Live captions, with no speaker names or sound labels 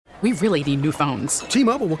We really need new phones.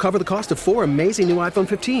 T-Mobile will cover the cost of 4 amazing new iPhone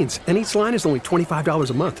 15s, and each line is only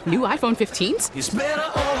 $25 a month. New iPhone 15s? It's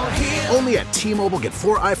better over here. Only at T-Mobile, get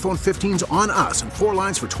 4 iPhone 15s on us and 4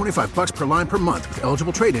 lines for $25 per line per month with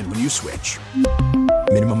eligible trade-in when you switch.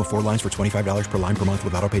 Minimum of 4 lines for $25 per line per month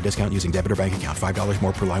with autopay discount using debit or bank account. $5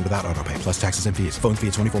 more per line without autopay, plus taxes and fees. Phone fee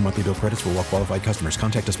at 24 monthly bill credits for well-qualified customers.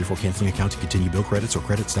 Contact us before canceling account to continue bill credits or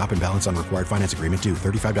credit stop and balance on required finance agreement due.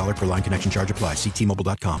 $35 per line connection charge applies. See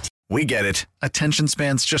T-Mobile.com. We get it. Attention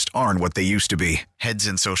spans just aren't what they used to be. Heads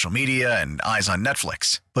in social media and eyes on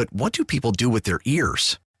Netflix. But what do people do with their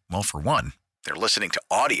ears? Well, for one, they're listening to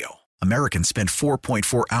audio. Americans spend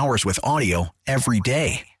 4.4 hours with audio every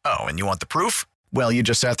day. Oh, and you want the proof? Well, you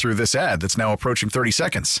just sat through this ad that's now approaching 30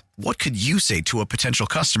 seconds. What could you say to a potential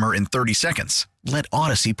customer in 30 seconds? Let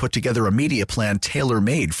Odyssey put together a media plan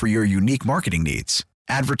tailor-made for your unique marketing needs.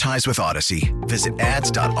 Advertise with Odyssey. Visit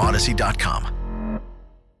ads.odyssey.com.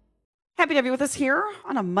 Happy to have you with us here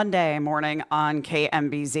on a Monday morning on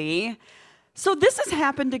KMBZ. So this has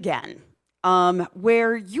happened again,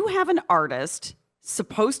 where you have an artist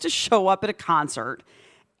supposed to show up at a concert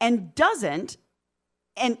and doesn't,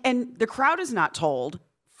 and the crowd is not told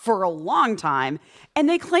for a long time, and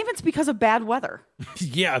they claim it's because of bad weather.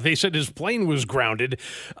 Yeah, they said his plane was grounded.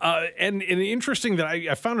 And interesting that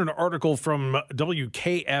I found an article from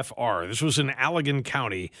WKFR. This was in Allegan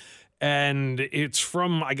County. And it's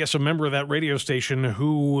from, I guess, a member of that radio station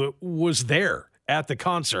who was there at the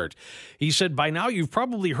concert. He said, by now you've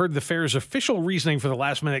probably heard the fair's official reasoning for the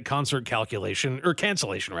last-minute concert cancellation,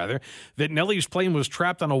 that Nelly's plane was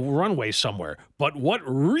trapped on a runway somewhere. But what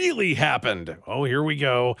really happened? Oh, here we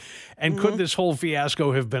go. And could this whole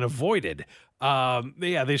fiasco have been avoided?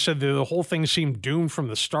 They said the whole thing seemed doomed from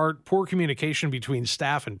the start. Poor communication between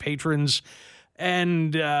staff and patrons.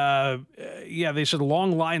 And, they said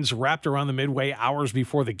long lines wrapped around the midway hours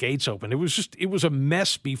before the gates opened. It was a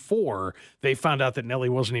mess before they found out that Nelly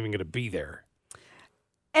wasn't even going to be there.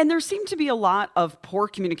 And there seemed to be a lot of poor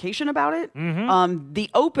communication about it. Mm-hmm. The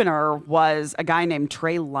opener was a guy named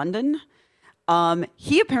Trey London.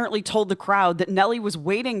 He apparently told the crowd that Nelly was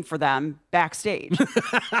waiting for them backstage.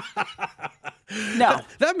 No.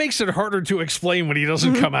 That makes it harder to explain when he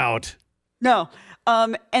doesn't come out. No.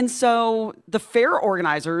 And so the fair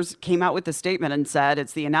organizers came out with a statement and said,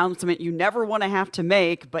 it's the announcement you never want to have to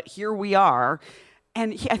make, but here we are.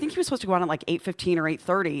 And I think he was supposed to go on at like 8:15 or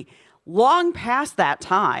 8:30. Long past that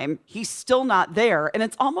time, he's still not there. And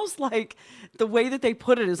it's almost like the way that they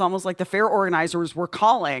put it is almost like the fair organizers were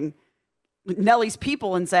calling Nelly's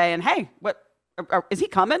people and saying, hey, what is he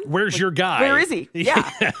coming? Where's your guy? Where is he? Yeah.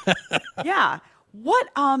 Yeah. What,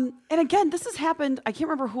 and again, this has happened, I can't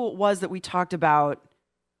remember who it was that we talked about.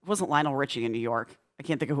 It wasn't Lionel Richie in New York. I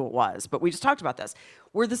can't think of who it was, but we just talked about this,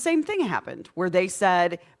 where the same thing happened, where they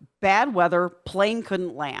said, bad weather, plane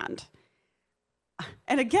couldn't land.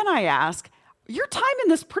 And again, I ask, you're timing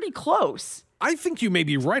this pretty close. I think you may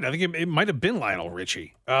be right. I think it might have been Lionel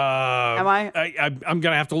Richie. Am I? I'm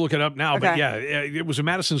going to have to look it up now, Okay. but yeah, it was a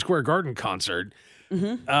Madison Square Garden concert.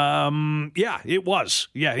 Mm-hmm. Yeah, it was.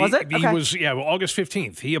 Yeah, Was it? He Okay. was. Yeah, August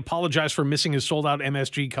 15th. He apologized for missing his sold-out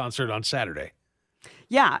MSG concert on Saturday.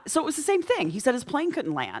 Yeah, so it was the same thing. He said his plane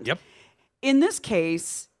couldn't land. Yep. In this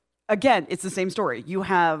case, again, it's the same story. You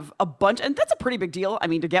have a bunch, and that's a pretty big deal. I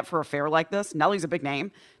mean, to get for a fair like this, Nelly's a big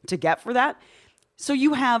name to get for that. So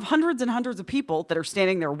you have hundreds and hundreds of people that are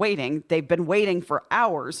standing there waiting. They've been waiting for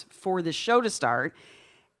hours for this show to start.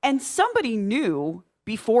 And somebody knew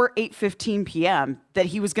before 8:15 p.m. that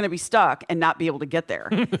he was going to be stuck and not be able to get there.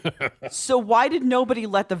 So why did nobody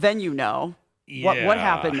let the venue know what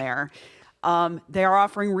happened there? They are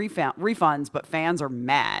offering refunds, but fans are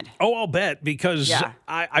mad. Oh, I'll bet, because Yeah.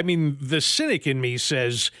 I mean, the cynic in me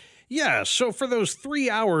says, yeah, so for those 3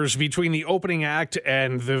 hours between the opening act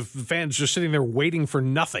and the fans just sitting there waiting for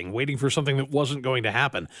nothing, waiting for something that wasn't going to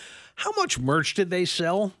happen, how much merch did they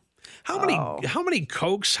sell? How many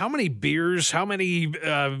Cokes, how many beers, how many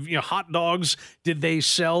hot dogs did they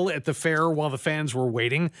sell at the fair while the fans were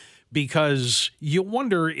waiting? Because you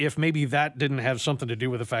wonder if maybe that didn't have something to do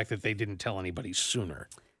with the fact that they didn't tell anybody sooner.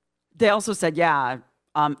 They also said,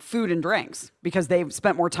 food and drinks, because they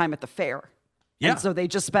spent more time at the fair. Yeah. And so they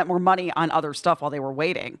just spent more money on other stuff while they were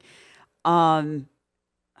waiting. I'm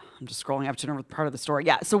just scrolling up to another part of the story.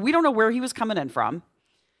 Yeah, so we don't know where he was coming in from.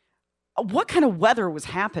 What kind of weather was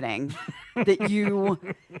happening that you...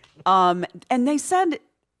 and they said,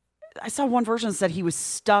 I saw one version that said he was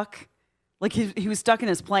stuck, like he was stuck in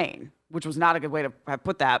his plane, which was not a good way to have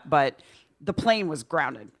put that, but the plane was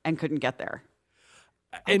grounded and couldn't get there.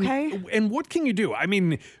 And, Okay. and what can you do? I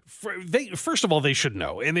mean, first of all, they should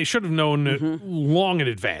know, and they should have known long in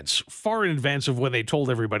advance, far in advance of when they told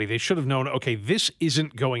everybody. They should have known, okay, this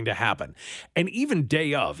isn't going to happen. And even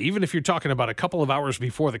day of, even if you're talking about a couple of hours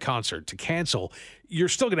before the concert to cancel, you're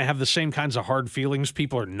still going to have the same kinds of hard feelings.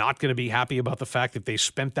 People are not going to be happy about the fact that they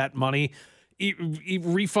spent that money.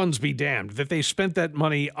 Refunds be damned, that they spent that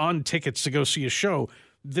money on tickets to go see a show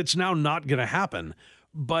that's now not going to happen.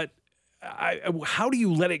 But how do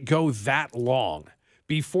you let it go that long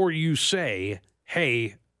before you say,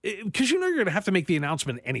 hey, because you know you're going to have to make the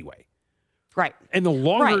announcement anyway. Right. And the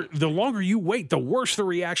longer you wait, the worse the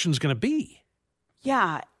reaction's going to be.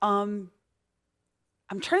 Yeah. I'm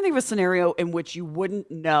trying to think of a scenario in which you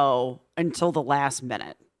wouldn't know until the last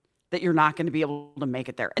minute that you're not going to be able to make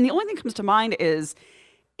it there. And the only thing that comes to mind is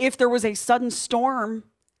if there was a sudden storm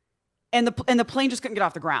and the plane just couldn't get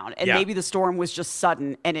off the ground, and maybe the storm was just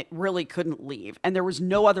sudden and it really couldn't leave, and there was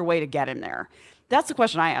no other way to get him there. That's the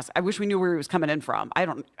question I asked. I wish we knew where he was coming in from. I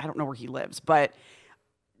don't know where he lives, but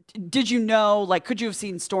did you know? Like, could you have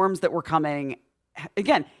seen storms that were coming?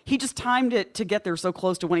 Again, he just timed it to get there so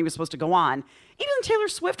close to when he was supposed to go on. Even Taylor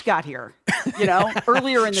Swift got here,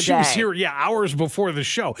 earlier in the day. She was here, hours before the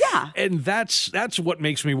show. Yeah. And that's what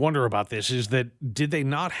makes me wonder about this is that did they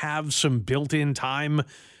not have some built-in time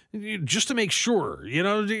just to make sure,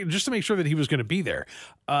 just to make sure that he was going to be there?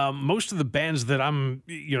 Most of the bands that I'm,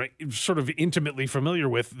 sort of intimately familiar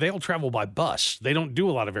with, they all travel by bus. They don't do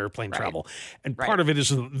a lot of airplane travel. And part of it is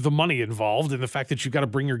the money involved and the fact that you've got to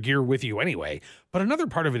bring your gear with you anyway. But another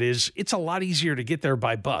part of it is it's a lot easier to get there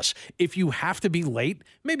by bus. If you have to be late,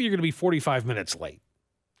 maybe you're going to be 45 minutes late.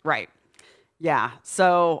 Right. Yeah.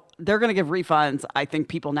 So they're going to give refunds. I think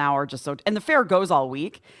people now are just and the fair goes all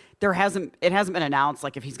week. It hasn't been announced,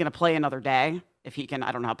 like, if he's going to play another day, if he can.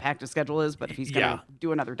 I don't know how packed his schedule is, but if he's going to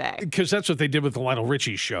do another day. Because that's what they did with the Lionel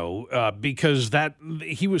Richie show, because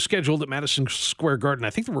he was scheduled at Madison Square Garden.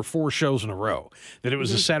 I think there were 4 shows in a row, that it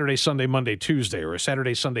was a Saturday, Sunday, Monday, Tuesday, or a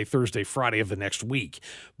Saturday, Sunday, Thursday, Friday of the next week.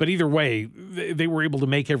 But either way, they were able to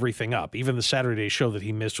make everything up. Even the Saturday show that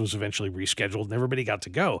he missed was eventually rescheduled, and everybody got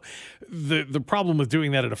to go. The problem with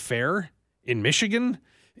doing that at a fair in Michigan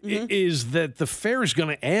is that the fair is going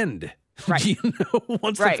to end. Right.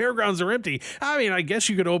 Once the fairgrounds are empty. I mean, I guess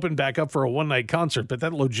you could open back up for a one-night concert, but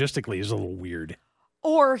that logistically is a little weird.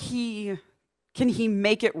 Or can he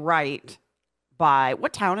make it right by,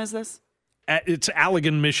 what town is this? It's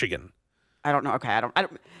Allegan, Michigan. I don't know. Okay, I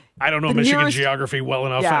don't know Michigan geography well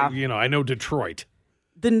enough. Yeah. I know Detroit.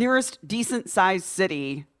 The nearest decent-sized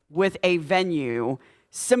city with a venue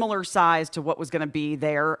similar size to what was going to be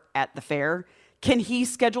there at the fair. Can he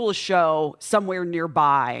schedule a show somewhere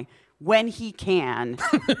nearby when he can,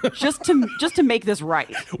 just to make this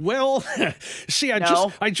right? Well, see,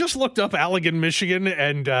 I just looked up Allegan, Michigan,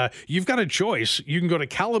 and you've got a choice. You can go to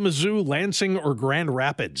Kalamazoo, Lansing, or Grand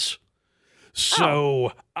Rapids.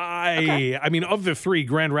 So I mean, of the 3,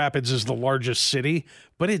 Grand Rapids is the largest city,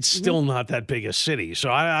 but it's still not that big a city.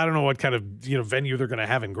 So I don't know what kind of venue they're going to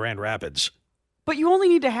have in Grand Rapids. But you only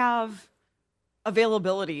need to have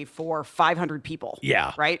availability for 500 people.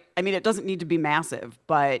 Yeah. Right? I mean, it doesn't need to be massive,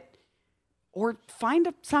 or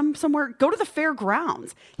find somewhere, go to the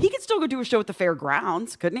fairgrounds. He could still go do a show at the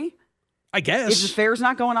fairgrounds, couldn't he? I guess. If the fair's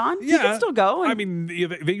not going on, he could still go. I mean,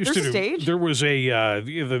 they used to do. Stage. There was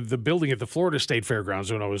the building at the Florida State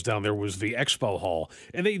Fairgrounds when I was down there was the Expo Hall,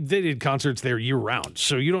 and they did concerts there year round.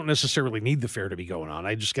 So you don't necessarily need the fair to be going on.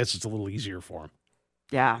 I just guess it's a little easier for him.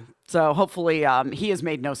 Yeah. So hopefully he has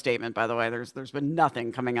made no statement, by the way. There's been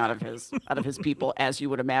nothing coming out of his people, as you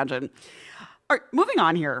would imagine. All right, moving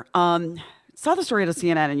on here. Saw the story at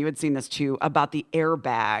CNN, and you had seen this too, about the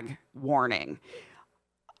airbag warning.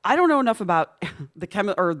 I don't know enough about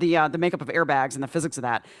the makeup of airbags and the physics of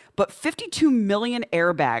that, but 52 million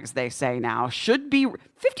airbags, they say now, should be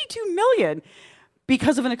 52 million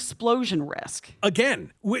because of an explosion risk.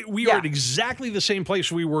 Again, we are at exactly the same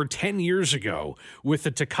place we were 10 years ago with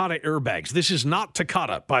the Takata airbags. This is not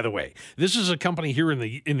Takata, by the way. This is a company here in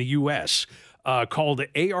the U.S. Called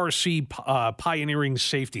ARC Pioneering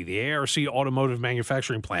Safety, the ARC Automotive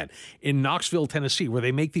Manufacturing Plant in Knoxville, Tennessee, where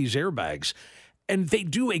they make these airbags. And they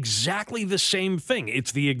do exactly the same thing.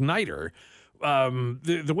 It's the igniter.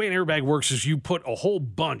 The way an airbag works is you put a whole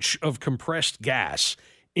bunch of compressed gas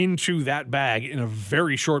into that bag in a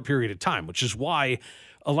very short period of time, which is why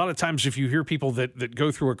a lot of times if you hear people that go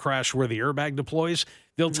through a crash where the airbag deploys,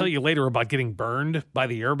 they'll tell you later about getting burned by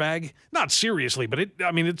the airbag. Not seriously, but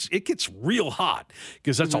it gets real hot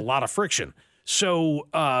because that's a lot of friction. So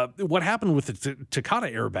what happened with the Takata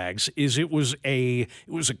airbags is it was a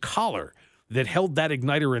collar that held that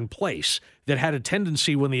igniter in place that had a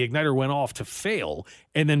tendency when the igniter went off to fail,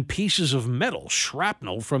 and then pieces of metal,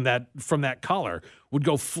 shrapnel from that collar would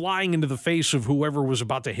go flying into the face of whoever was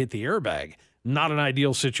about to hit the airbag. Not an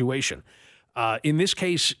ideal situation. In this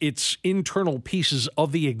case, it's internal pieces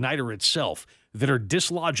of the igniter itself that are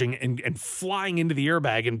dislodging and flying into the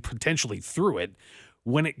airbag and potentially through it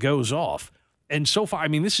when it goes off. And so far, I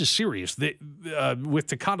mean, this is serious. With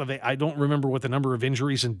Takata, I don't remember what the number of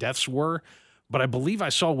injuries and deaths were, but I believe I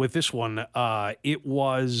saw with this one, it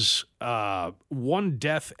was 1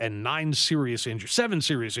 death and 7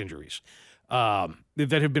 serious injuries that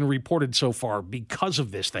have been reported so far because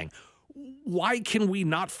of this thing. Why can we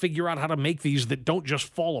not figure out how to make these that don't just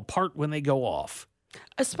fall apart when they go off?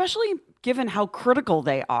 Especially given how critical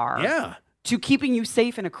they are to keeping you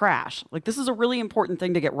safe in a crash. Like, this is a really important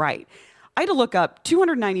thing to get right. I had to look up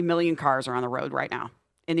 290 million cars are on the road right now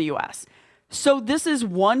in the U.S. So this is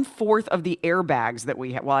 1/4 of the airbags that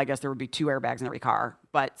we have. Well, I guess there would be 2 airbags in every car,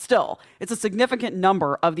 but still, it's a significant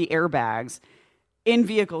number of the airbags in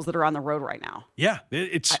vehicles that are on the road right now. Yeah,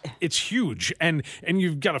 it's huge, and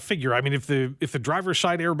you've got to figure. I mean, if the driver's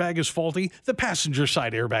side airbag is faulty, the passenger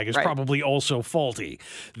side airbag is probably also faulty.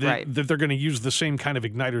 That they're going to use the same kind of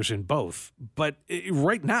igniters in both. But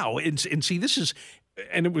right now, and see, this is.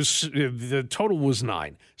 And it was the total was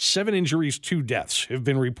 9. 7 injuries, 2 deaths have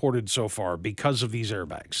been reported so far because of these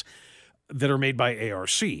airbags that are made by ARC.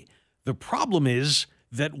 The problem is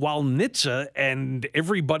that while NHTSA and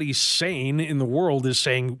everybody sane in the world is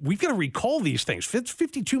saying, we've got to recall these things,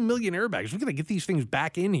 52 million airbags, we've got to get these things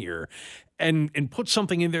back in here and put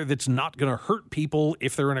something in there that's not going to hurt people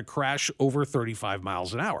if they're in a crash over 35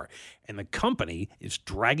 miles an hour. And the company is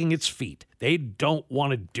dragging its feet. They don't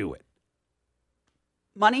want to do it.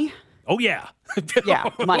 Money? Oh, yeah. Yeah,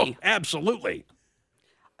 money. Absolutely.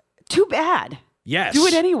 Too bad. Yes. Do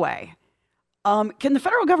it anyway. Can the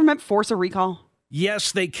federal government force a recall?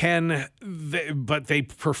 Yes, they can, but they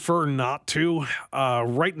prefer not to.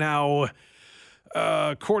 Right now,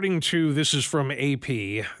 according to, this is from AP,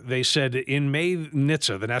 they said in May,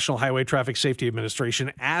 NHTSA, the National Highway Traffic Safety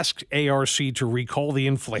Administration, asked ARC to recall the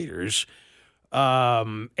inflators.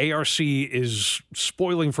 ARC is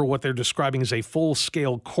spoiling for what they're describing as a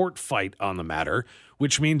full-scale court fight on the matter,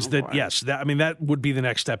 which means that would be the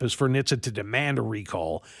next step, is for NHTSA to demand a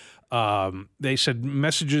recall. They said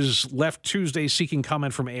messages left Tuesday seeking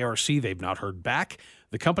comment from ARC. They've not heard back.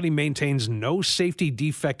 The company maintains no safety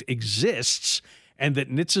defect exists and that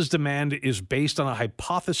NHTSA's demand is based on a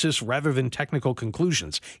hypothesis rather than technical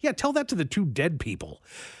conclusions. Yeah, tell that to the 2 dead people.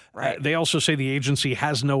 Right. They also say the agency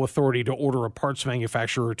has no authority to order a parts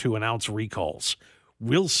manufacturer to announce recalls.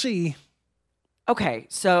 We'll see. Okay,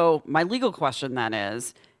 so my legal question then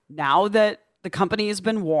is, now that the company has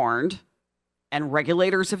been warned and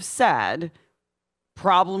regulators have said,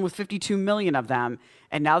 problem with 52 million of them,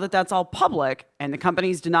 and now that that's all public and the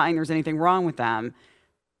company's denying there's anything wrong with them,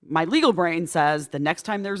 my legal brain says the next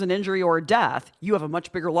time there's an injury or a death, you have a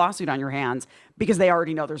much bigger lawsuit on your hands because they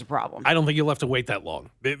already know there's a problem. I don't think you'll have to wait that long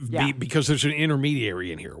because there's an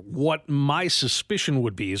intermediary in here. What my suspicion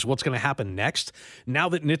would be is what's going to happen next, now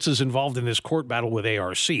that NHTSA's involved in this court battle with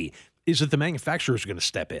ARC, is that the manufacturers are going to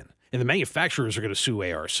step in, and the manufacturers are going to sue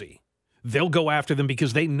ARC. They'll go after them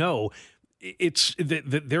because they know it's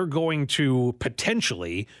that they're going to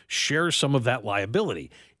potentially share some of that liability.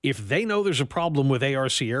 If they know there's a problem with ARC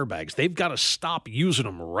airbags, they've got to stop using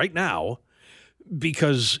them right now,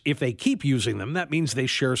 because if they keep using them, that means they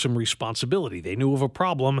share some responsibility. They knew of a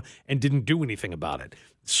problem and didn't do anything about it.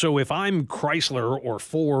 So if I'm Chrysler or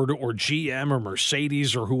Ford or GM or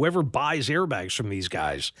Mercedes or whoever buys airbags from these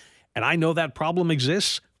guys, and I know that problem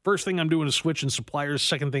exists, first thing I'm doing is switching suppliers.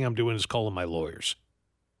 Second thing I'm doing is calling my lawyers.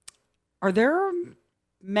 Are there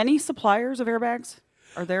many suppliers of airbags?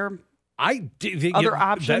 Are there other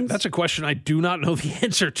options? That's a question I do not know the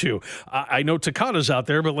answer to. I know Takata's out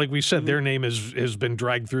there, but like we said, their name has been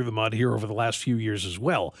dragged through the mud here over the last few years as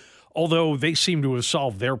well, although they seem to have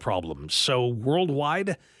solved their problems. So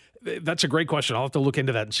worldwide, that's a great question. I'll have to look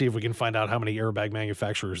into that and see if we can find out how many airbag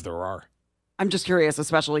manufacturers there are. I'm just curious,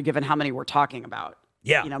 especially given how many we're talking about.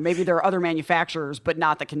 Yeah. You know, maybe there are other manufacturers, but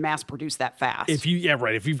not that can mass produce that fast. If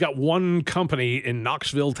you've got one company in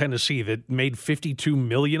Knoxville, Tennessee that made 52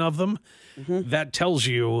 million of them, that tells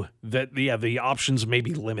you that the options may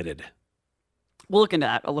be limited. We'll look into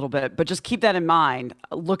that a little bit, but just keep that in mind.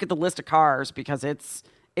 Look at the list of cars because it's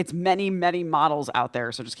many, many models out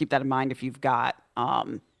there. So just keep that in mind if you've got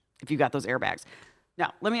those airbags.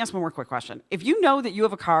 Now, let me ask one more quick question. If you know that you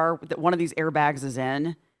have a car that one of these airbags is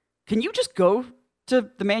in, can you just go to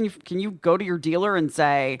can you go to your dealer and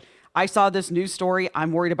say, I saw this news story.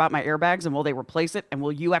 I'm worried about my airbags, and will they replace it? And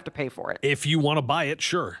will you have to pay for it? If you want to buy it,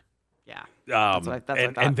 sure. Yeah. That's what I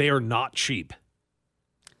thought. And they are not cheap.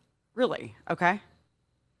 Really? Okay.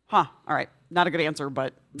 Huh. All right. Not a good answer,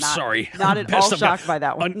 but Sorry. Not at all shocked by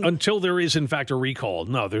that one. Until there is, in fact, a recall.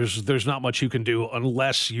 No, there's not much you can do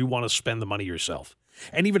unless you want to spend the money yourself.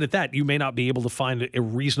 And even at that, you may not be able to find a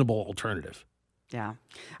reasonable alternative. Yeah.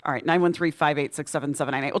 All right.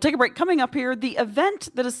 913-586-7798. We'll take a break. Coming up here, the event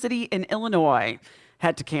that a city in Illinois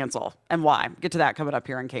had to cancel and why. Get to that coming up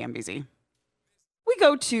here on KMBZ. We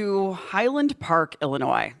go to Highland Park,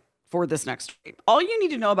 Illinois for this next story. All you need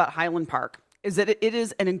to know about Highland Park is that it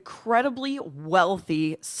is an incredibly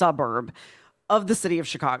wealthy suburb of the city of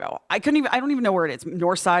Chicago. I don't even know where it is.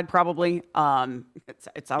 North side, probably. It sounds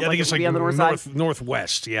like it would be on the north side.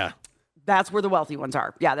 Northwest, yeah. That's where the wealthy ones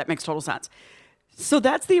are. Yeah, that makes total sense. So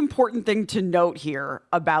that's the important thing to note here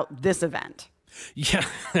about this event. Yeah.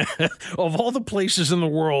 Of all the places in the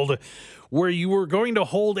world where you were going to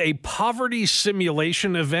hold a poverty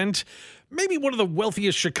simulation event, maybe one of the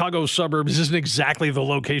wealthiest Chicago suburbs isn't exactly the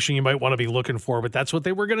location you might want to be looking for, but that's what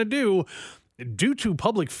they were going to do. Due to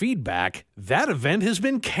public feedback, that event has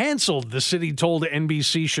been canceled, the city told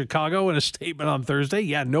NBC Chicago in a statement on Thursday.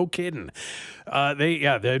 Yeah, no kidding.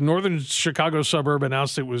 The northern Chicago suburb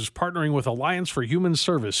announced it was partnering with Alliance for Human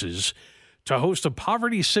Services to host a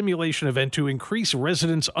poverty simulation event to increase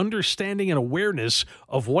residents' understanding and awareness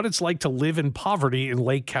of what it's like to live in poverty in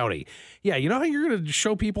Lake County. Yeah, you know how you're going to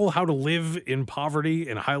show people how to live in poverty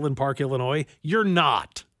in Highland Park, Illinois? You're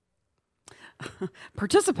not.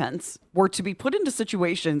 Participants were to be put into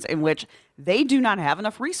situations in which they do not have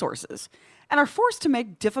enough resources and are forced to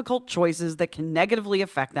make difficult choices that can negatively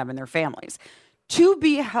affect them and their families. To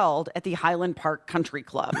be held at the Highland Park Country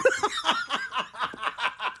Club.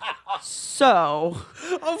 So,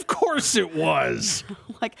 of course it was.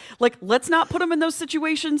 Like, let's not put them in those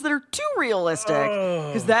situations that are too realistic,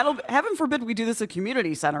 because that'll, heaven forbid, we do this at a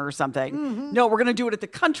community center or something. Mm-hmm. No, we're going to do it at the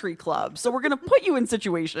country club. So we're going to put you in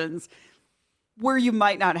situations where you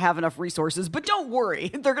might not have enough resources, but don't worry,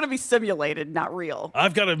 they're going to be simulated, not real.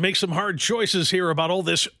 I've got to make some hard choices here about all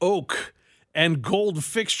this oak and gold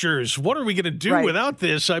fixtures. What are we going to do without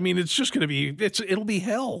this? I mean, it's just going to be, it'll be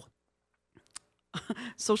hell.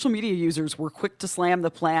 Social media users were quick to slam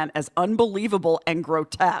the plan as unbelievable and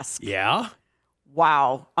grotesque. Yeah?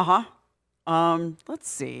 Wow. Let's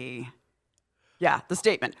see. Yeah, the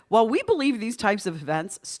statement. While we believe these types of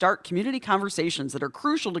events start community conversations that are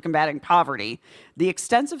crucial to combating poverty, the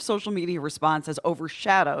extensive social media response has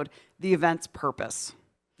overshadowed the event's purpose.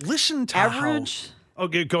 Listen to average.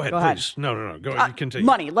 Okay, go ahead, please. No. Go ahead. Continue.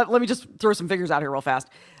 Money. Let me just throw some figures out here real fast.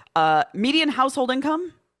 Median household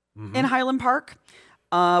income in Highland Park,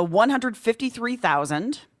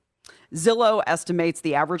 $153,000. Zillow estimates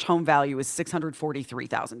the average home value is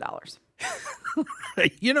 $643,000.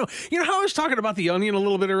 You know how I was talking about The Onion a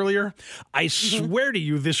little bit earlier? I swear to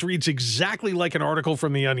you, this reads exactly like an article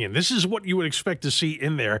from The Onion. This is what you would expect to see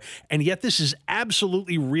in there, and yet this is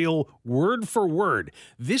absolutely real, word for word.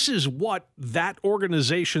 This is what that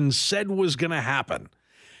organization said was going to happen.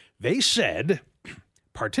 They said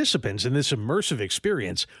participants in this immersive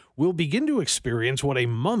experience will begin to experience what a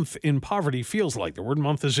month in poverty feels like. The word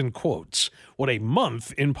month is in quotes. What a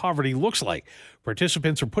month in poverty looks like.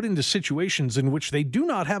 Participants are put into situations in which they do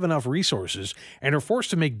not have enough resources and are forced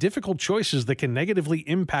to make difficult choices that can negatively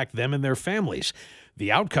impact them and their families.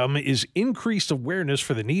 The outcome is increased awareness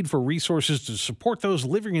for the need for resources to support those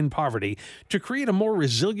living in poverty to create a more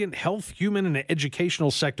resilient health, human, and educational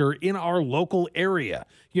sector in our local area,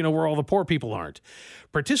 where all the poor people aren't.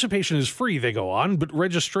 Participation is free, they go on, but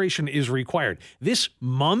registration is required. This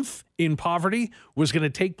month in poverty was going to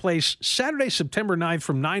take place Saturday, September 9th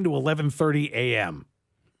from 9 to 11:30 a.m.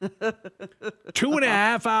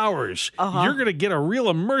 2.5 hours. You're going to get a real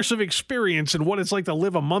immersive experience in what it's like to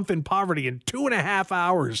live a month in poverty in 2.5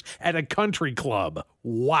 hours at a country club.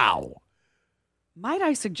 Wow. Might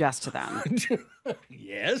I suggest to them?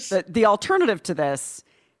 Yes. That the alternative to this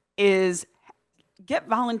is get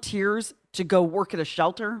volunteers to go work at a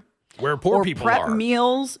shelter. Where poor people prep are.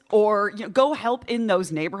 meals, or go help in those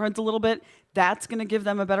neighborhoods a little bit. That's going to give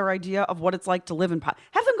them a better idea of what it's like to live in poverty.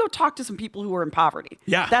 Have them go talk to some people who are in poverty.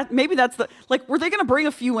 Yeah. Maybe that's were they going to bring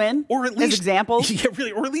a few in or at least, as examples? Yeah,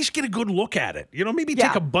 really, or at least get a good look at it. Maybe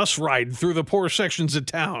take a bus ride through the poor sections of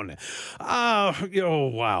town.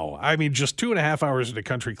 Wow. I mean, just 2.5 hours at a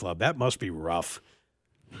country club. That must be rough.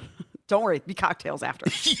 Don't worry, be cocktails after.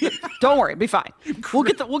 Don't worry, be fine. We'll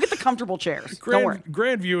get the comfortable chairs. Don't worry.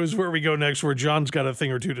 Grandview is where we go next, where John's got a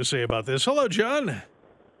thing or two to say about this. Hello, John.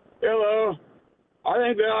 Hello. I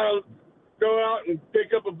think they ought to go out and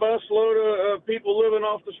pick up a busload of people living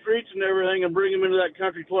off the streets and everything and bring them into that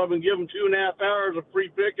country club and give them 2.5 hours of free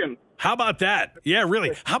picking. How about that? Yeah,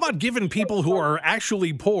 really. How about giving people who are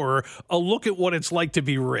actually poor a look at what it's like to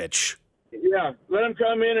be rich? Yeah, let them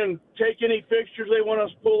come in and take any fixtures they want us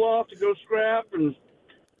to pull off to go scrap and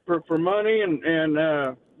for money and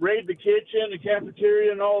raid the kitchen, the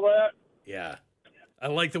cafeteria, and all that. Yeah. I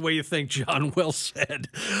like the way you think, John. Well said.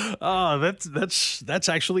 That's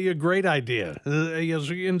actually a great idea.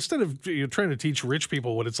 Instead of trying to teach rich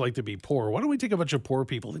people what it's like to be poor, why don't we take a bunch of poor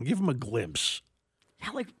people and give them a glimpse? Yeah,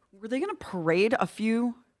 like, were they going to parade a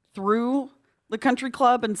few through the country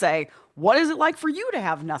club and say, what is it like for you to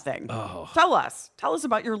have nothing? Oh. Tell us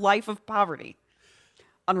about your life of poverty.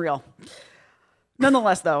 Unreal.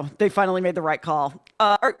 Nonetheless, though, they finally made the right call.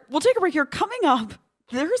 All right, we'll take a break here. Coming up,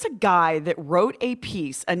 there's a guy that wrote a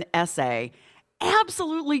piece, an essay,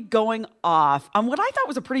 absolutely going off on what I thought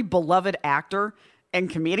was a pretty beloved actor and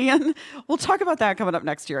comedian. We'll talk about that coming up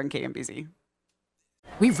next year on KMBZ.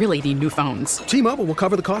 We really need new phones. T-Mobile will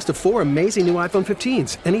cover the cost of 4 amazing new iPhone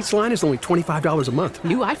 15s, and each line is only $25 a month.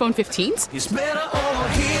 New iPhone 15s? It's better over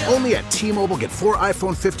here. Only at T-Mobile, get 4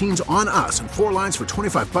 iPhone 15s on us and 4 lines for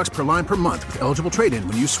 $25 per line per month with eligible trade-in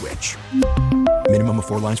when you switch. Minimum of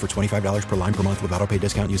 4 lines for $25 per line per month with autopay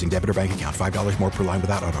discount using debit or bank account. $5 more per line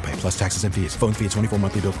without autopay, plus taxes and fees. Phone fee at 24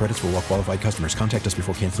 monthly bill credits for well-qualified customers. Contact us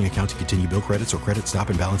before canceling account to continue bill credits or credit stop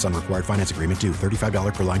and balance on required finance agreement due.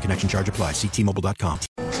 $35 per line connection charge applies. See T-Mobile.com.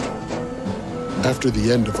 After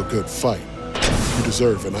the end of a good fight, you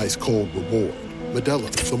deserve an ice-cold reward. Modelo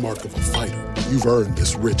is the mark of a fighter. You've earned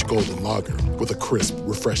this rich golden lager with a crisp,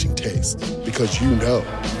 refreshing taste. Because you know,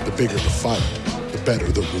 the bigger the fight, the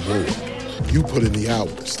better the reward. You put in the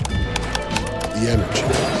hours, the energy,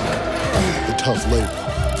 the tough labor.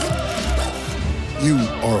 You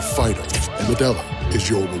are a fighter, and Modelo is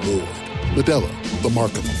your reward. Modelo, the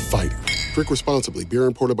mark of a fighter. Drink responsibly. Beer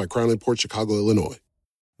imported by Crown Imports, Chicago, Illinois.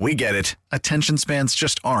 We get it. Attention spans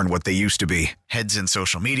just aren't what they used to be. Heads in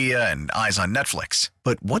social media and eyes on Netflix.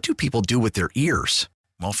 But what do people do with their ears?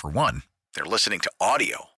 Well, for one, they're listening to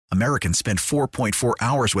audio. Americans spend 4.4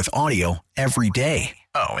 hours with audio every day.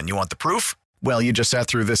 Oh, and you want the proof? Well, you just sat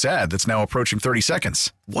through this ad that's now approaching 30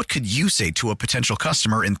 seconds. What could you say to a potential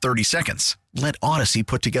customer in 30 seconds? Let Odyssey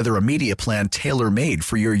put together a media plan tailor-made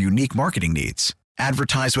for your unique marketing needs.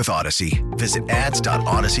 Advertise with Odyssey. Visit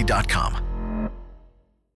ads.odyssey.com.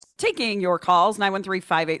 Taking your calls,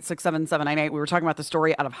 913-586-7798. We were talking about the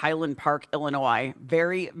story out of Highland Park, Illinois.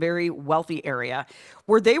 Very, very wealthy area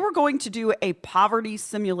where they were going to do a poverty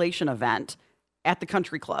simulation event at the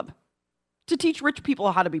country club to teach rich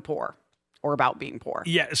people how to be poor or about being poor.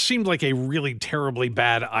 Yeah, it seemed like a really terribly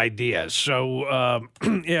bad idea. So,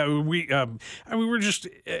 we were just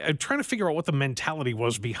trying to figure out what the mentality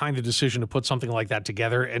was behind the decision to put something like that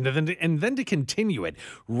together and then to continue it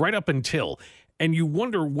right up until. And you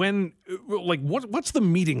wonder when, what's the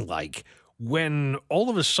meeting like when all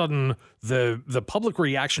of a sudden the public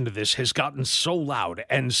reaction to this has gotten so loud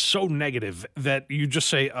and so negative that you just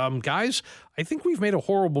say, guys, I think we've made a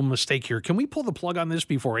horrible mistake here. Can we pull the plug on this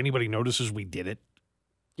before anybody notices we did it?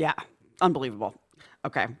 Yeah, unbelievable.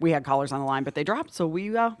 Okay, we had callers on the line, but they dropped, so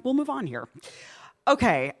we'll move on here.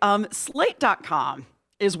 Okay, Slate.com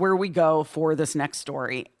is where we go for this next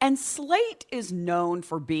story. And Slate is known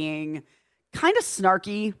for being kind of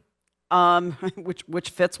snarky, which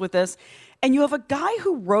fits with this. And you have a guy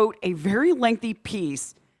who wrote a very lengthy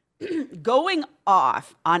piece going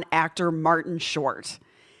off on actor Martin Short.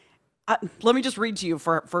 Let me just read to you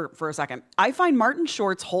for a second. I find Martin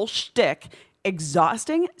Short's whole shtick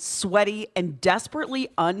exhausting, sweaty, and desperately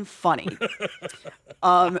unfunny.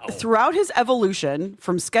 Throughout his evolution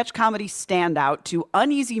from sketch comedy standout to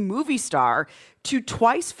uneasy movie star to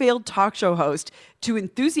twice failed talk show host to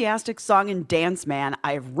enthusiastic song and dance man,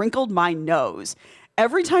 I have wrinkled my nose.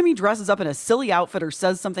 Every time he dresses up in a silly outfit or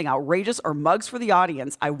says something outrageous or mugs for the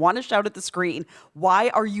audience, I want to shout at the screen, why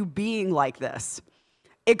are you being like this?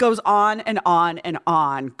 It goes on and on and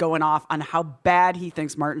on, going off on how bad he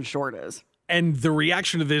thinks Martin Short is. And the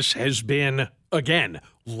reaction to this has been, again,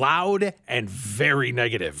 loud and very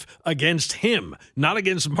negative against him, not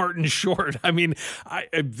against Martin Short. I mean,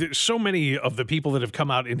 so many of the people that have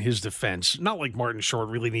come out in his defense, not like Martin Short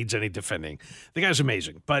really needs any defending. The guy's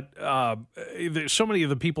amazing. But there's so many of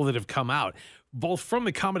the people that have come out, both from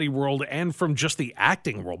the comedy world and from just the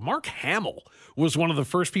acting world. Mark Hamill was one of the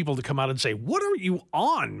first people to come out and say, what are you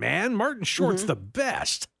on, man? Martin Short's the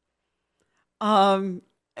best.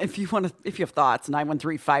 If you have thoughts,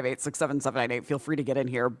 913-586-7798, feel free to get in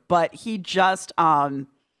here. But he just, this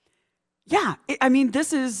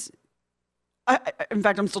is In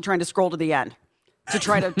fact, I'm still trying to scroll to the end to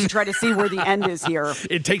try to see where the end is here.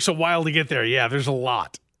 It takes a while to get there. Yeah, there's a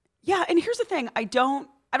lot. Yeah, and here's the thing. I don't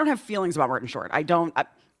have feelings about Martin Short.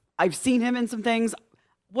 I've seen him in some things.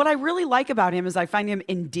 What I really like about him is I find him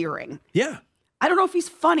endearing. Yeah. I don't know if he's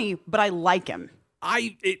funny, but I like him.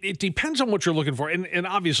 It depends on what you're looking for. And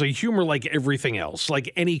obviously humor, like everything else,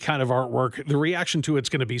 like any kind of artwork, the reaction to it's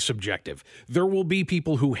going to be subjective. There will be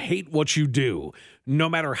people who hate what you do, no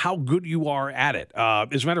matter how good you are at it.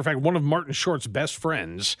 As a matter of fact, one of Martin Short's best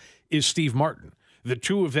friends is Steve Martin. The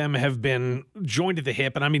two of them have been joined at the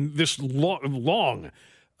hip. And I mean, this long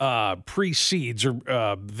precedes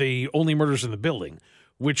the Only Murders in the Building,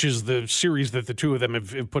 which is the series that the two of them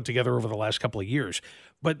have put together over the last couple of years.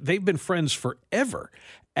 But they've been friends forever.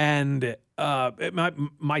 And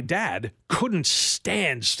my dad couldn't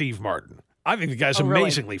stand Steve Martin. I think the guy's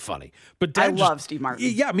amazingly funny. But Dad love Steve Martin.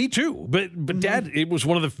 Yeah, me too. But Dad, it was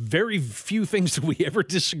one of the very few things that we ever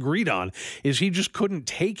disagreed on, is he just couldn't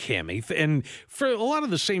take him. And for a lot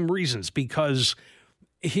of the same reasons, because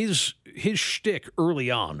his shtick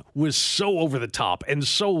early on was so over the top and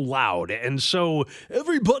so loud and so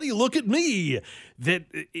everybody look at me that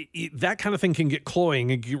that kind of thing can get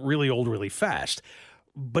cloying and get really old really fast.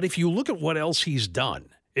 But if you look at what else he's done,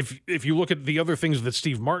 if you look at the other things that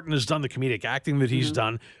Steve Martin has done, the comedic acting that he's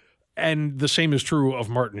done, and the same is true of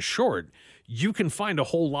Martin Short, you can find a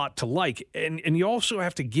whole lot to like. And you also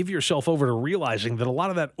have to give yourself over to realizing that a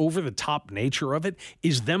lot of that over the top nature of it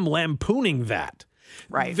is them lampooning that.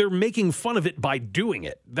 Right. They're making fun of it by doing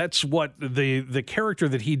it. That's what the character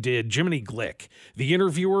that he did, Jiminy Glick, the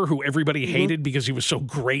interviewer who everybody hated because he was so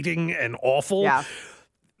grating and awful. Yeah.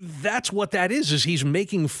 That's what that is he's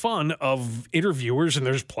making fun of interviewers, and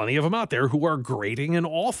there's plenty of them out there who are grating and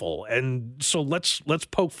awful. And so let's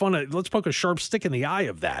poke a sharp stick in the eye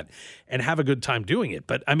of that and have a good time doing it.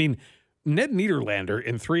 But I mean, Ned Niederlander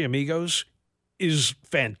in Three Amigos is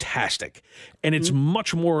fantastic, and it's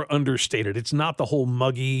much more understated. It's not the whole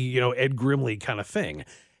muggy, Ed Grimley kind of thing,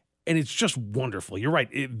 and it's just wonderful. You're right.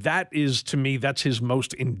 That is, to me, that's his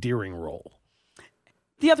most endearing role.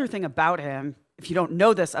 The other thing about him, if you don't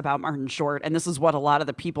know this about Martin Short, and this is what a lot of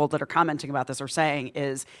the people that are commenting about this are saying,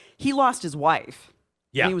 is he lost his wife.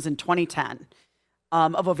 Yeah. He was in 2010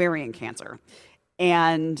 of ovarian cancer,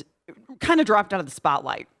 and kind of dropped out of the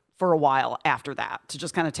spotlight for a while after that to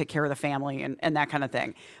just kind of take care of the family and that kind of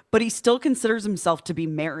thing. But he still considers himself to be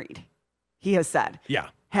married, he has said. Yeah.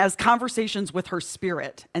 Has conversations with her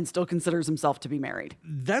spirit and still considers himself to be married.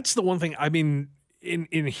 That's the one thing. I mean, in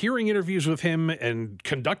hearing interviews with him and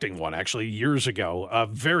conducting one actually years ago, a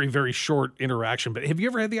very, very short interaction. But have you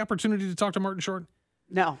ever had the opportunity to talk to Martin Short?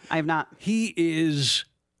 No, I have not. He is,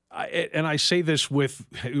 and I say this with,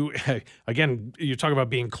 again, you talk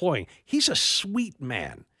about being cloying. He's a sweet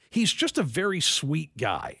man. He's just a very sweet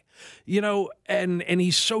guy, and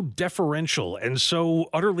he's so deferential and so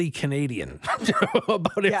utterly Canadian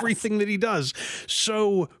about everything that he does.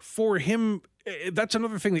 So for him, that's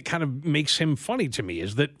another thing that kind of makes him funny to me,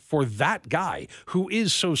 is that for that guy who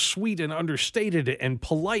is so sweet and understated and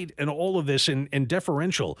polite and all of this and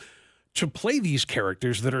deferential, to play these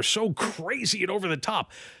characters that are so crazy and over the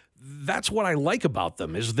top, that's what I like about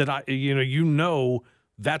them, is that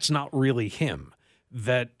that's not really him.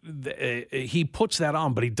 That he puts that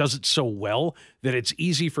on, but he does it so well that it's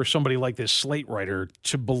easy for somebody like this Slate writer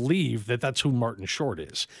to believe that that's who Martin Short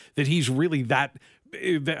is, that he's really that.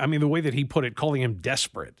 I mean, the way that he put it, calling him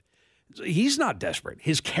desperate. He's not desperate.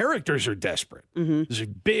 His characters are desperate. There's a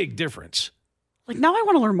big difference. Like, now I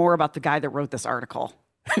want to learn more about the guy that wrote this article.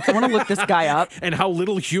 I want to look this guy up. And how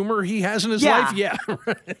little humor he has in his life. Yeah.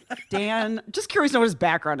 Dan, just curious to know what his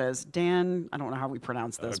background is. Dan, I don't know how we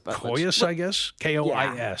pronounce this, but Kois, I guess.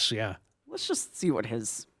 Kois, yeah. Let's just see what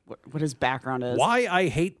his background is. Why I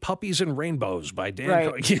Hate Puppies and Rainbows by Dan.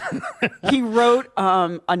 Right. He wrote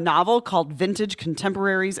a novel called Vintage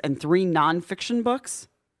Contemporaries and 3 nonfiction books,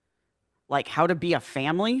 like How to Be a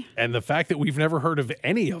Family. And the fact that we've never heard of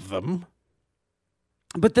any of them.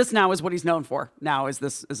 But this now is what he's known for. Now is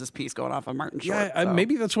this piece going off on Martin Short. Yeah, so.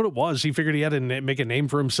 Maybe that's what it was. He figured he had to make a name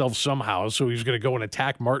for himself somehow, so he was going to go and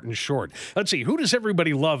attack Martin Short. Let's see, who does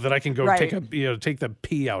everybody love that I can go take the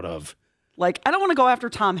pee out of? Like, I don't want to go after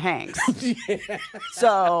Tom Hanks.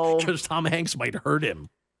 So because Tom Hanks might hurt him.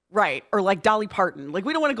 Right. Or like Dolly Parton. Like,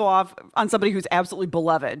 we don't want to go off on somebody who's absolutely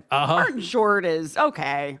beloved. Martin Short is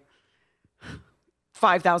okay.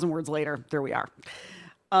 5,000 words later, there we are.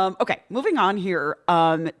 Okay, moving on here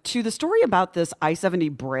to the story about this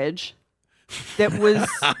I-70 bridge that was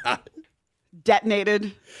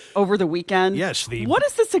detonated over the weekend. Yes. What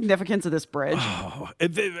is the significance of this bridge?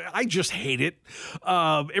 I just hate it.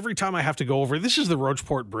 Every time I have to go over, this is the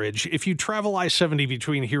Roachport Bridge. If you travel I-70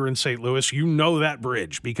 between here and St. Louis, you know that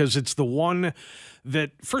bridge because it's the one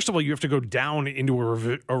that, first of all, you have to go down into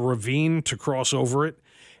a ravine to cross over it.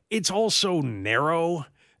 It's also narrow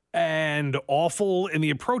and awful, and the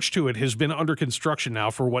approach to it has been under construction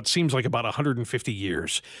now for what seems like about 150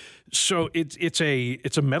 years. So it's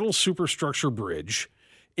a metal superstructure bridge.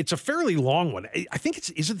 It's a fairly long one. I think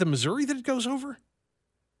is it the Missouri that it goes over?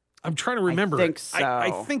 I'm trying to remember. I think so.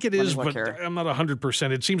 I think it is, but here. I'm not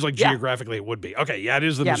 100%. It seems like geographically it would be. Okay, yeah, it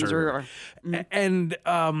is the Missouri River. And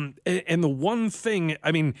the one thing,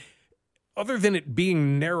 I mean, other than it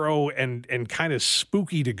being narrow and kind of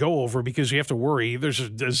spooky to go over because you have to worry, there's a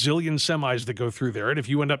zillion semis that go through there. And if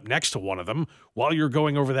you end up next to one of them while you're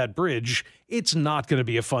going over that bridge, it's not going to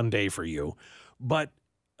be a fun day for you. But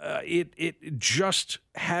it just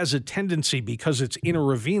has a tendency, because it's in a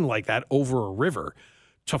ravine like that over a river,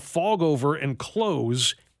 to fog over and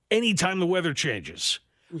close anytime the weather changes.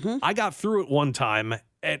 Mm-hmm. I got through it one time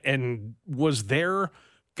and was there,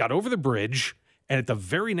 got over the bridge, and at the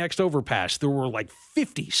very next overpass, there were like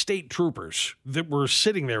 50 state troopers that were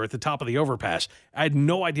sitting there at the top of the overpass. I had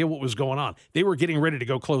no idea what was going on. They were getting ready to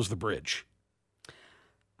go close the bridge.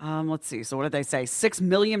 Let's see. So what did they say? 6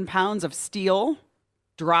 million pounds of steel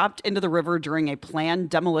dropped into the river during a planned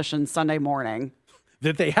demolition Sunday morning.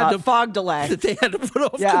 That they had fog delay. That they had to put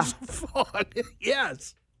off because of fog.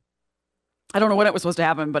 Yes. I don't know when it was supposed to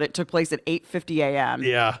happen, but it took place at 8:50 a.m.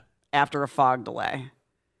 Yeah. After a fog delay.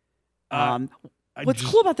 What's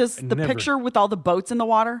cool about this, the picture with all the boats in the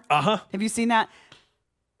water? Uh-huh. Have you seen that?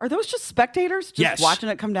 Are those just spectators just watching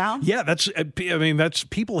it come down? Yeah, that's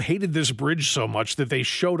people hated this bridge so much that they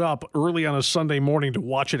showed up early on a Sunday morning to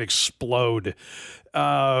watch it explode.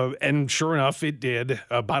 And sure enough, it did,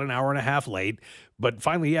 about an hour and a half late. But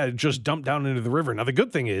finally, it just dumped down into the river. Now, the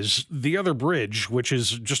good thing is the other bridge, which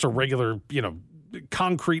is just a regular,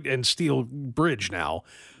 concrete and steel bridge now,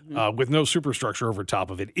 with no superstructure over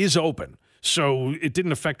top of it, is open. So it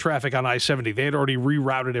didn't affect traffic on I-70. They had already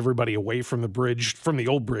rerouted everybody away from the bridge, from the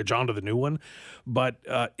old bridge onto the new one. But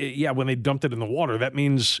when they dumped it in the water, that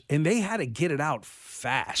means, and they had to get it out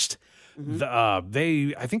fast.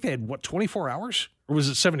 Mm-hmm. I think they had 24 hours, or was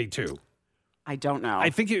it 72? I don't know.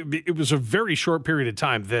 I think it was a very short period of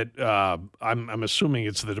time that I'm assuming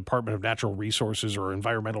it's the Department of Natural Resources or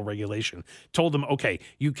Environmental Regulation told them, okay,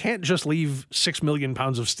 you can't just leave 6 million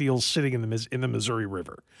pounds of steel sitting in the Missouri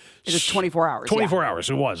River. It is 24 hours. 24 hours.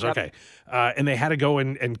 It was. Yep. Okay. And they had to go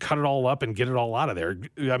and cut it all up and get it all out of there.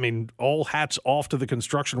 I mean, all hats off to the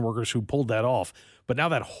construction workers who pulled that off. But now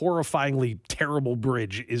that horrifyingly terrible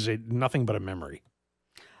bridge is nothing but a memory.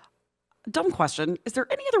 Dumb question. Is there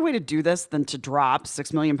any other way to do this than to drop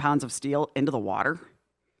 6 million pounds of steel into the water?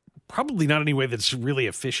 Probably not any way that's really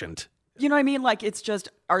efficient. You know what I mean? Like, it's just,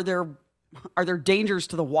 are there dangers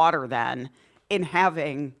to the water then in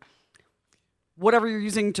having whatever you're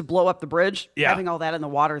using to blow up the bridge, having all that in the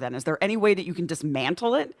water then? Is there any way that you can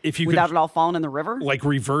dismantle it without it all falling in the river? Like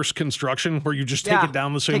reverse construction, where you just take it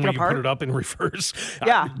down the same way you put it up in reverse?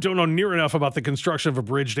 Yeah. I don't know near enough about the construction of a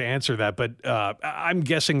bridge to answer that, but I'm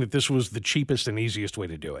guessing that this was the cheapest and easiest way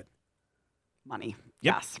to do it. Money.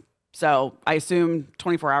 Yep. Yes. So I assume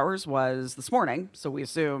 24 hours was this morning, so we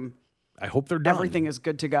assume I hope they're done. Everything is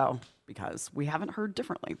good to go, because we haven't heard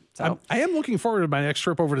differently. So I am looking forward to my next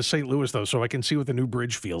trip over to St. Louis, though, so I can see what the new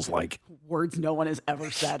bridge feels like. Words no one has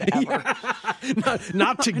ever said, ever.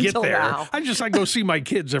 not to get there. Now. I go see my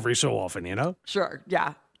kids every so often, Sure,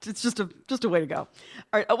 yeah. It's just a way to go. All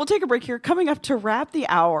right, we'll take a break here. Coming up to wrap the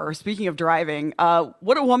hour, speaking of driving,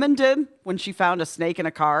 what a woman did when she found a snake in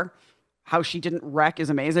a car, how she didn't wreck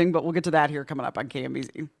is amazing, but we'll get to that here coming up on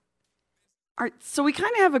KMBZ. All right, so we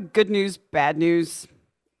kind of have a good news, bad news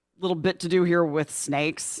little bit to do here with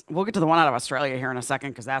snakes. We'll get to the one out of Australia here in a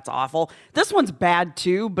second, because that's awful. This one's bad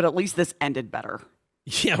too, but at least this ended better.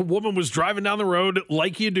 Yeah, a woman was driving down the road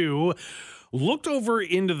like you do, looked over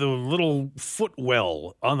into the little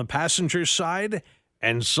footwell on the passenger side,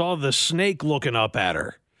 and saw the snake looking up at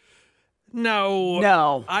her.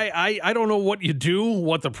 No. I don't know what you do,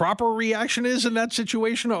 what the proper reaction is in that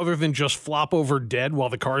situation, other than just flop over dead while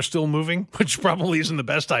the car's still moving, which probably isn't the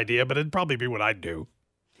best idea, but it'd probably be what I'd do.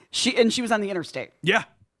 She was on the interstate. Yeah.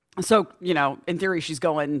 So, in theory, she's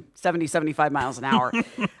going 70, 75 miles an hour.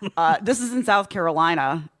 This is in South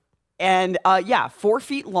Carolina. And 4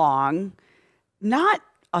 feet long, not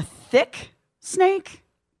a thick snake,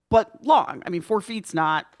 but long. I mean, 4 feet's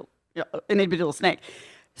not an individual snake.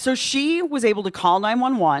 So she was able to call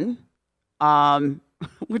 911.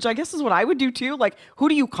 which I guess is what I would do too. Like, who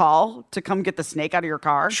do you call to come get the snake out of your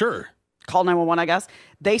car? Sure. Call 911, I guess.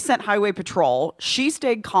 They sent highway patrol. She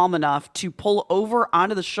stayed calm enough to pull over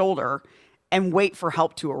onto the shoulder and wait for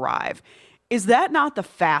help to arrive. Is that not the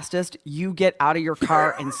fastest you get out of your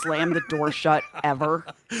car and slam the door shut ever?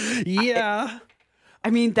 Yeah. I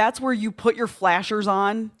mean, that's where you put your flashers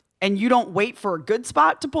on and you don't wait for a good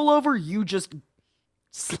spot to pull over. You just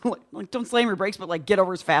don't slam your brakes, but like get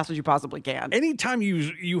over as fast as you possibly can. Anytime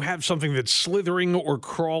you have something that's slithering or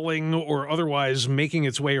crawling or otherwise making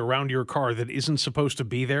its way around your car that isn't supposed to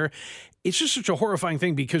be there, it's just such a horrifying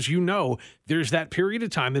thing because there's that period of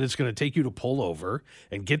time that it's going to take you to pull over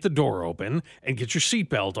and get the door open and get your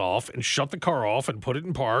seatbelt off and shut the car off and put it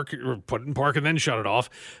in park and then shut it off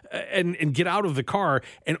and get out of the car.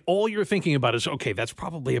 And all you're thinking about is, okay, that's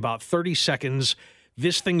probably about 30 seconds.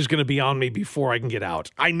 This thing's going to be on me before I can get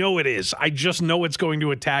out. I know it is. I just know it's going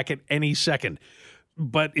to attack at any second.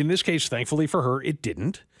 But in this case, thankfully for her, it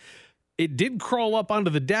didn't. It did crawl up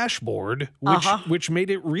onto the dashboard, which made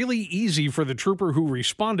it really easy for the trooper who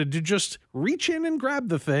responded to just reach in and grab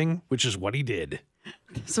the thing, which is what he did.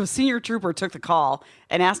 So a senior trooper took the call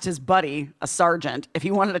and asked his buddy, a sergeant, if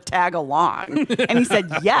he wanted to tag along. And he said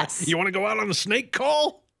yes. You want to go out on a snake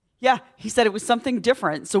call? Yeah, he said it was something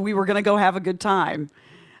different, so we were going to go have a good time.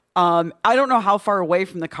 I don't know how far away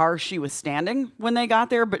from the car she was standing when they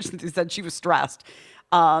got there, but she said she was stressed.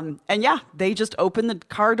 And yeah, they just opened the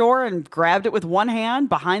car door and grabbed it with one hand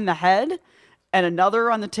behind the head and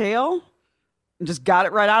another on the tail and just got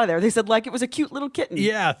it right out of there. They said like it was a cute little kitten.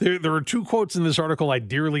 Yeah, there are two quotes in this article I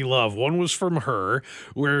dearly love. One was from her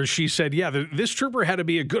where she said, this trooper had to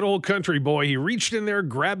be a good old country boy. He reached in there,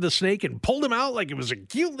 grabbed the snake, and pulled him out like it was a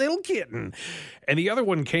cute little kitten. And the other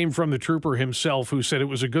one came from the trooper himself who said it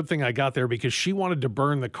was a good thing I got there because she wanted to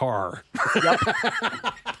burn the car.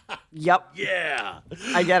 Yep. Yeah.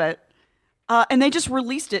 I get it. And they just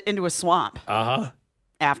released it into a swamp.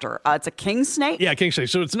 After. It's a king snake? Yeah, king snake.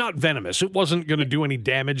 So it's not venomous. It wasn't going to do any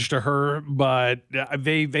damage to her, but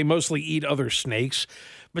they mostly eat other snakes.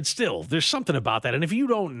 But still, there's something about that. And if you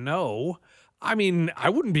don't know, I mean,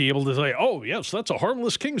 I wouldn't be able to say, oh, yes, that's a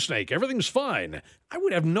harmless king snake. Everything's fine. I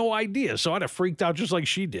would have no idea. So I'd have freaked out just like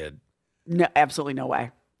she did. No, absolutely no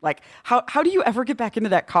way. Like, how do you ever get back into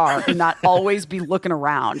that car and not always be looking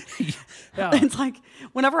around? Yeah. It's like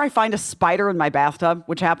whenever I find a spider in my bathtub,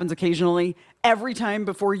 which happens occasionally, every time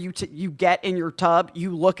before you get in your tub,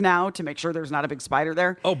 you look now to make sure there's not a big spider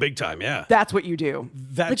there. Oh, big time, yeah. That's what you do.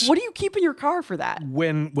 Like, what do you keep in your car for that?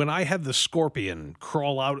 When I had the scorpion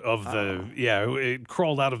crawl out of it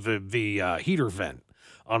crawled out of the heater vent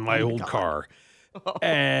on my old car.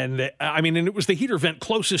 And I mean, and it was the heater vent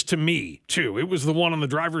closest to me, too. It was the one on the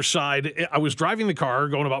driver's side. I was driving the car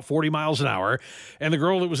going about 40 miles an hour. And the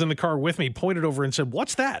girl that was in the car with me pointed over and said,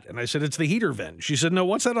 what's that? And I said, it's the heater vent. She said, no,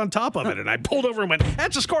 what's that on top of it? And I pulled over and went,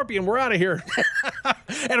 that's a scorpion. We're out of here.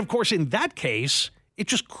 And of course, in that case, it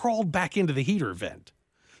just crawled back into the heater vent.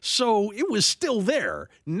 So it was still there.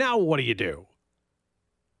 Now what do you do?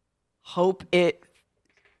 Hope it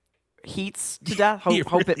heats to death.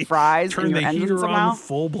 Hope it fries. Turn the heater on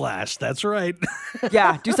full blast. That's right.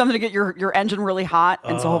 Yeah, do something to get your engine really hot,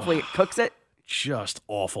 and so hopefully it cooks it. Just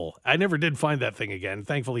awful. I never did find that thing again.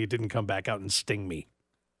 Thankfully, it didn't come back out and sting me.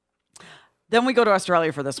 Then we go to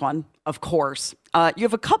Australia for this one, of course. You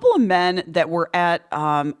have a couple of men that were at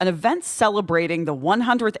an event celebrating the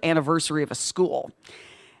 100th anniversary of a school.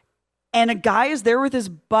 And a guy is there with his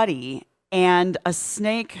buddy, and a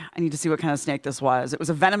snake, I need to see what kind of snake this was. It was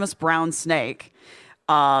a venomous brown snake,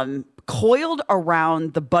 coiled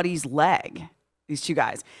around the buddy's leg, these two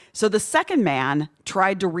guys. So the second man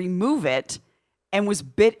tried to remove it and was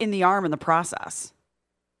bit in the arm in the process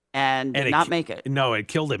and did not make it. No, it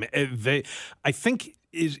killed him. I think,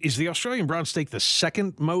 is the Australian brown snake the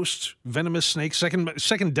second most venomous snake,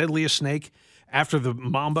 second deadliest snake after the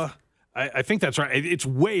mamba? I think that's right. It's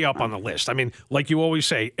way up on the list. I mean, like you always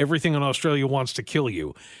say, everything in Australia wants to kill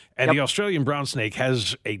you. And the Australian brown snake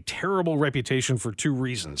has a terrible reputation for two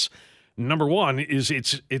reasons. Number one is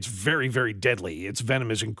it's very, very deadly. Its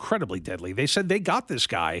venom is incredibly deadly. They said they got this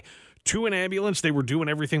guy to an ambulance. They were doing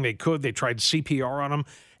everything they could. They tried CPR on him,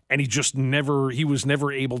 and he was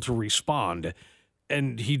never able to respond,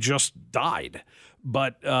 and he just died.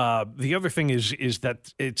 But the other thing is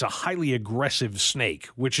that it's a highly aggressive snake,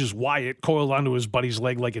 which is why it coiled onto his buddy's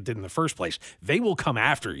leg like it did in the first place. They will come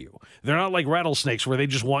after you. They're not like rattlesnakes where they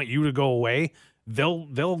just want you to go away.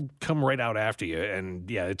 They'll come right out after you. And,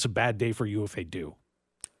 yeah, it's a bad day for you if they do.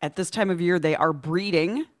 At this time of year, they are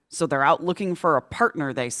breeding, so they're out looking for a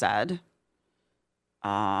partner, they said.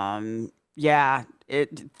 Yeah,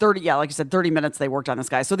 like you said, 30 minutes they worked on this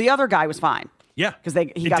guy. So the other guy was fine. Yeah. Because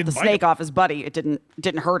he got the snake off his buddy. It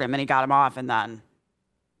didn't hurt him, and he got him off, and then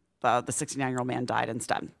the 69-year-old man died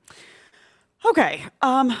instead. Okay,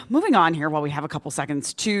 moving on here while we have a couple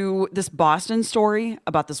seconds to this Boston story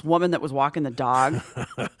about this woman that was walking the dog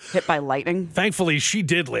hit by lightning. Thankfully, she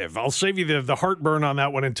did live. I'll save you the heartburn on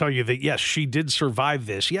that one and tell you that, yes, she did survive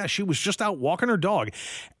this. Yeah, she was just out walking her dog,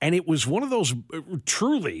 and it was one of those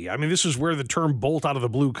truly, I mean, this is where the term bolt out of the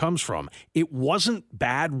blue comes from. It wasn't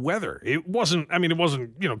bad weather. It wasn't,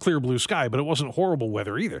 clear blue sky, but it wasn't horrible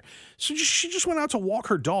weather either. So she just went out to walk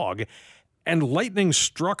her dog, and lightning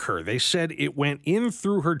struck her. They said it went in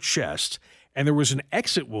through her chest, and there was an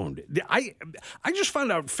exit wound. I just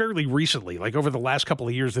found out fairly recently, like over the last couple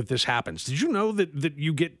of years, that this happens. Did you know that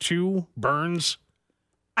you get 2 burns?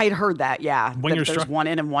 I'd heard that, yeah. When you're there's one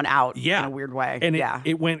in and one out in a weird way. And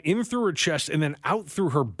it went in through her chest and then out through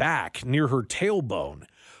her back near her tailbone.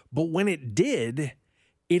 But when it did,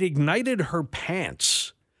 it ignited her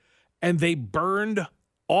pants, and they burned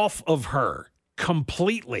off of her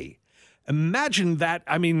completely. Imagine that.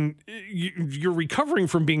 I mean, you're recovering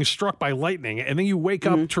from being struck by lightning, and then you wake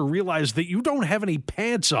up to realize that you don't have any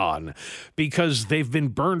pants on because they've been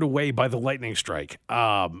burned away by the lightning strike.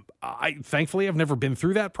 Thankfully, I've never been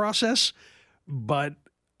through that process, but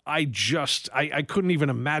I couldn't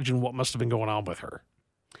even imagine what must have been going on with her.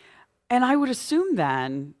 And I would assume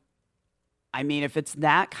then, I mean, if it's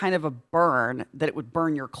that kind of a burn, that it would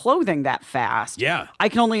burn your clothing that fast. Yeah. I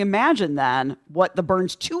can only imagine then what the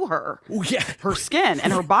burns to her, her skin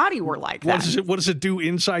and her body were like. What does it do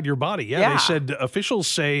inside your body? Yeah. They said officials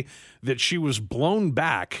say that she was blown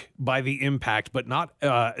back by the impact, but not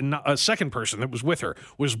a second person that was with her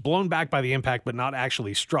was blown back by the impact, but not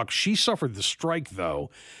actually struck. She suffered the strike though.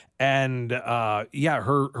 And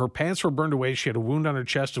her pants were burned away. She had a wound on her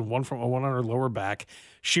chest and one on her lower back.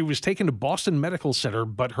 She was taken to Boston Medical Center,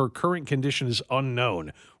 but her current condition is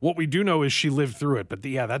unknown. What we do know is she lived through it. But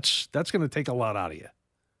that's going to take a lot out of you.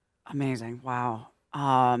 Amazing. Wow.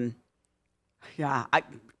 I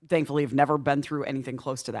thankfully have never been through anything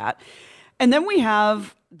close to that. And then we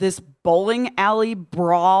have this bowling alley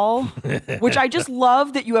brawl, which I just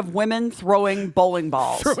love that you have women throwing bowling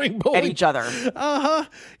balls at each other.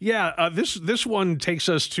 Yeah. This one takes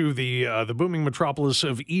us to the booming metropolis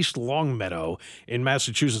of East Longmeadow in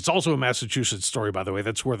Massachusetts. Also a Massachusetts story, by the way.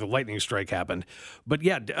 That's where the lightning strike happened. But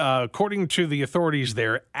yeah, according to the authorities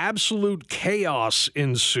there, absolute chaos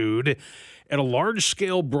ensued at a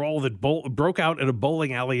large-scale brawl that broke out at a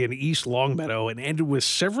bowling alley in East Longmeadow and ended with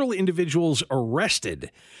several individuals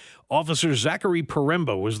arrested. Officer Zachary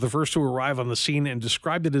Parembo was the first to arrive on the scene and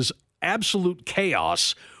described it as absolute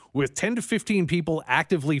chaos, with 10 to 15 people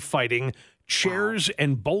actively fighting, chairs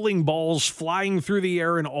and bowling balls flying through the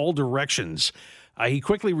air in all directions. He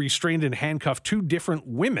quickly restrained and handcuffed 2 different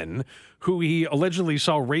women who he allegedly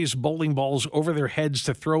saw raise bowling balls over their heads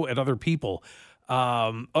to throw at other people.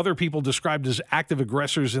 Other people described as active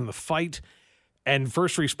aggressors in the fight, and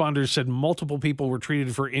first responders said multiple people were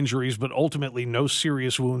treated for injuries, but ultimately no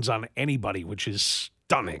serious wounds on anybody, which is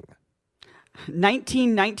stunning.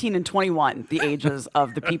 19, 19, and 21, the ages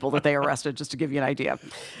of the people that they arrested, just to give you an idea.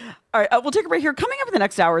 All right, we'll take a break here. Coming up in the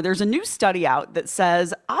next hour, there's a new study out that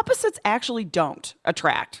says opposites actually don't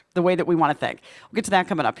attract the way that we want to think. We'll get to that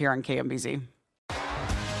coming up here on KMBZ.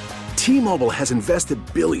 T-Mobile has invested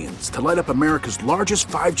billions to light up America's largest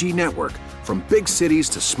 5G network, from big cities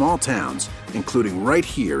to small towns, including right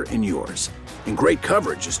here in yours. And great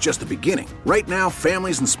coverage is just the beginning. Right now,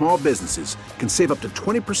 families and small businesses can save up to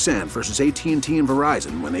 20% versus AT&T and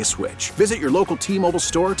Verizon when they switch. Visit your local T-Mobile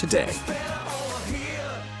store today.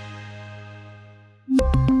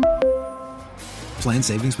 Plan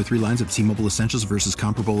savings with 3 lines of T-Mobile Essentials versus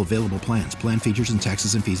comparable available plans. Plan features and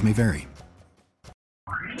taxes and fees may vary.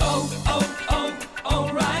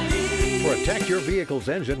 Protect your vehicle's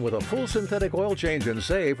engine with a full synthetic oil change and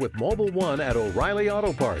save with Mobil 1 at O'Reilly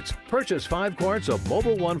Auto Parts. Purchase 5 quarts of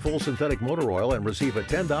Mobil 1 full synthetic motor oil and receive a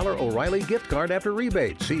 $10 O'Reilly gift card after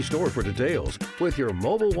rebate. See store for details. With your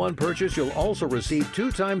Mobil 1 purchase, you'll also receive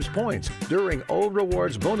 2 times points during O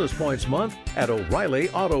Rewards Bonus Points Month at O'Reilly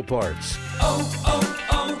Auto Parts.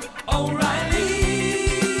 O'Reilly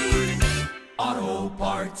Auto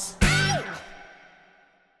Parts.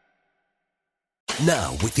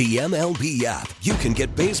 Now, with the MLB app, you can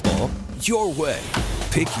get baseball your way.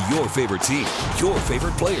 Pick your favorite team, your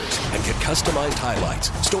favorite players, and get customized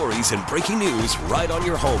highlights, stories, and breaking news right on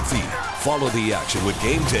your home feed. Follow the action with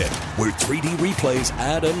Game Day, where 3D replays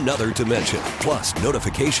add another dimension. Plus,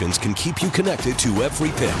 notifications can keep you connected to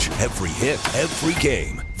every pitch, every hit, every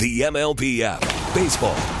game. The MLB app.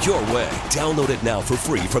 Baseball, your way. Download it now for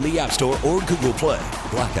free from the App Store or Google Play.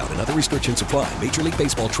 Blackout and other restrictions apply. Major League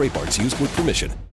Baseball trademarks used with permission.